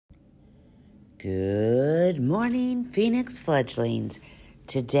Good morning, Phoenix fledglings.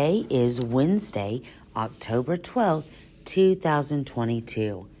 Today is Wednesday, October 12th,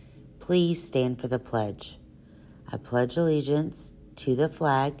 2022. Please stand for the pledge. I pledge allegiance to the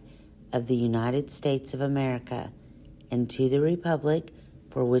flag of the United States of America and to the republic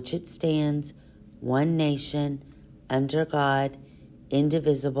for which it stands, one nation, under God,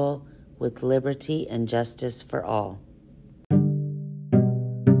 indivisible, with liberty and justice for all.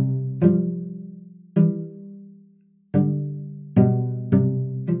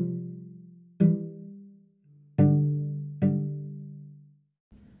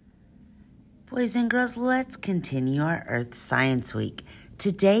 Boys and girls, let's continue our Earth Science Week.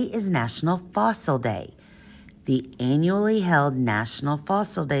 Today is National Fossil Day. The annually held National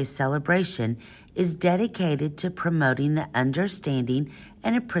Fossil Day celebration is dedicated to promoting the understanding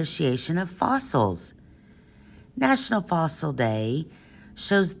and appreciation of fossils. National Fossil Day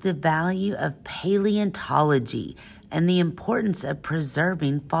shows the value of paleontology and the importance of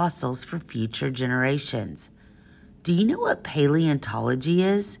preserving fossils for future generations. Do you know what paleontology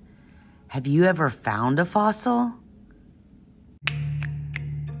is? Have you ever found a fossil?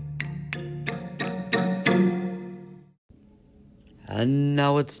 And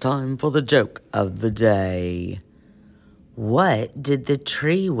now it's time for the joke of the day. What did the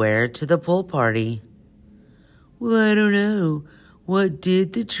tree wear to the pool party? Well, I don't know. What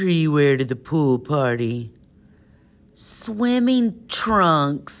did the tree wear to the pool party? Swimming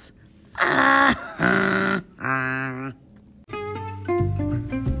trunks.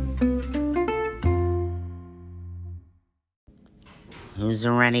 Who's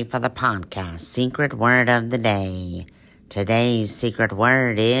ready for the podcast? Secret word of the day. Today's secret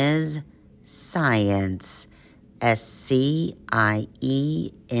word is science. SCIENCE.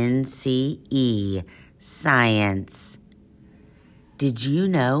 Science. Did you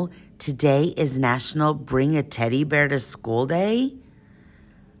know today is National Bring a Teddy Bear to School Day?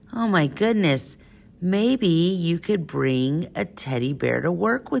 Oh my goodness. Maybe you could bring a teddy bear to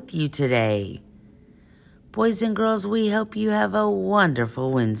work with you today. Boys and girls, we hope you have a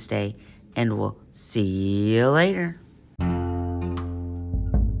wonderful Wednesday, and we'll see you later.